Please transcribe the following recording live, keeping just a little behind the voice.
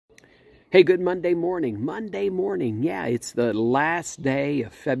Hey, good Monday morning. Monday morning. Yeah, it's the last day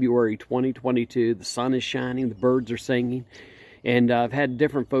of February 2022. The sun is shining. The birds are singing. And I've had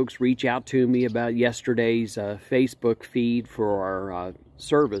different folks reach out to me about yesterday's Facebook feed for our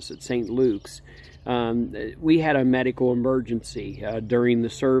service at St. Luke's. We had a medical emergency during the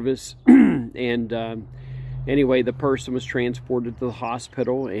service. And anyway, the person was transported to the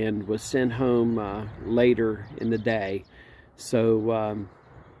hospital and was sent home later in the day. So...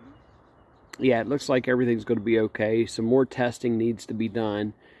 yeah, it looks like everything's going to be okay. Some more testing needs to be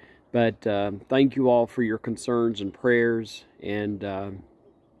done. But thank you all for your concerns and prayers. And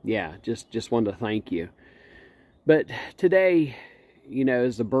yeah, just wanted to thank you. But today, you know,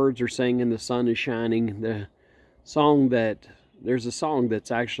 as the birds are singing, the sun is shining, there's a song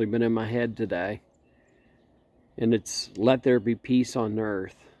that's actually been in my head today. And it's, "Let there be peace on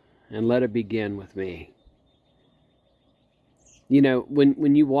earth, and let it begin with me." You know,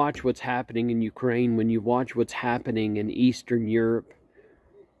 when you watch what's happening in Ukraine, when you watch what's happening in Eastern Europe,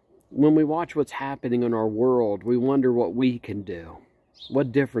 when we watch what's happening in our world, we wonder what we can do.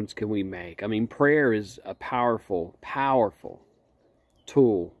 What difference can we make? I mean, prayer is a powerful, powerful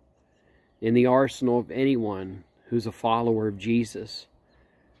tool in the arsenal of anyone who's a follower of Jesus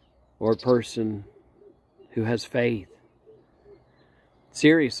or a person who has faith.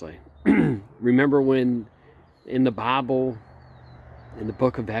 Seriously. Remember when in the Bible, in the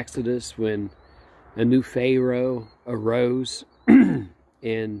book of Exodus, when a new Pharaoh arose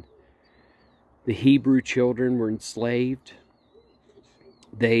and the Hebrew children were enslaved,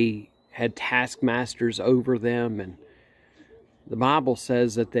 they had taskmasters over them, and the Bible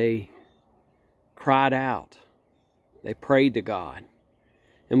says that they cried out, they prayed to God.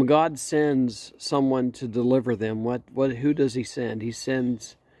 And when God sends someone to deliver them, who does he send? He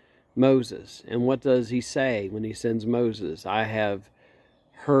sends Moses. And what does he say when he sends Moses? "I have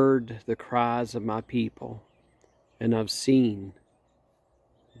heard the cries of my people, and I've seen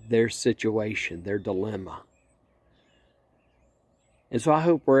their situation, their dilemma." And so I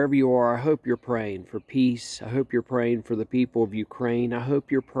hope wherever you are, I hope you're praying for peace. I hope you're praying for the people of Ukraine. I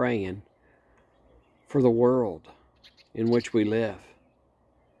hope you're praying for the world in which we live.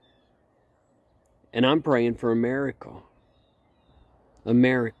 And I'm praying for a miracle. A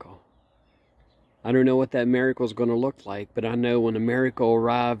miracle. I don't know what that miracle is going to look like, but I know when a miracle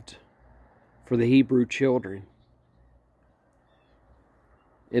arrived for the Hebrew children,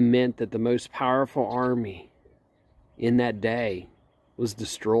 it meant that the most powerful army in that day was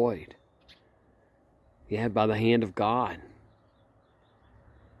destroyed. Yeah, by the hand of God.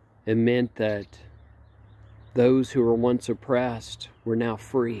 It meant that those who were once oppressed were now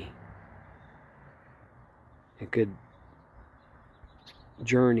free. It could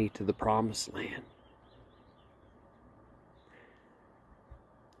journey to the promised land.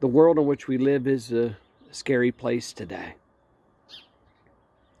 The world in which we live is a scary place today.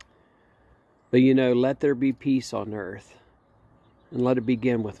 But you know, let there be peace on earth, and let it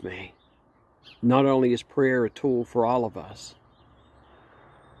begin with me. Not only is prayer a tool for all of us,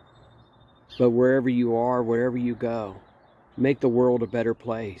 but wherever you are, wherever you go, make the world a better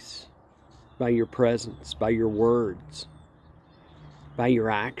place by your presence, by your words, by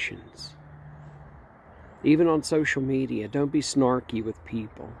your actions. Even on social media, don't be snarky with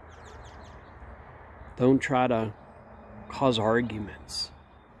people. Don't try to cause arguments.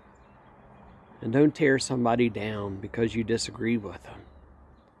 And don't tear somebody down because you disagree with them.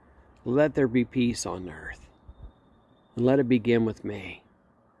 Let there be peace on earth. And let it begin with me.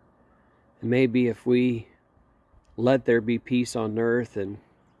 And maybe if we let there be peace on earth, and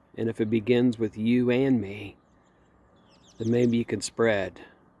if it begins with you and me, then maybe you can spread.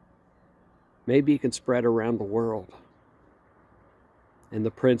 Maybe you can spread around the world. And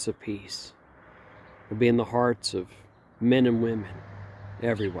the Prince of Peace will be in the hearts of men and women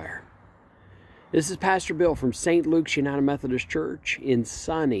everywhere. This is Pastor Bill from St. Luke's United Methodist Church in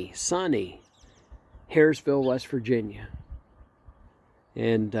sunny Harrisville, West Virginia.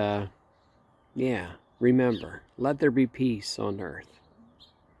 And yeah, remember, let there be peace on earth.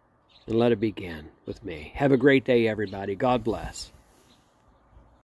 And let it begin with me. Have a great day, everybody. God bless.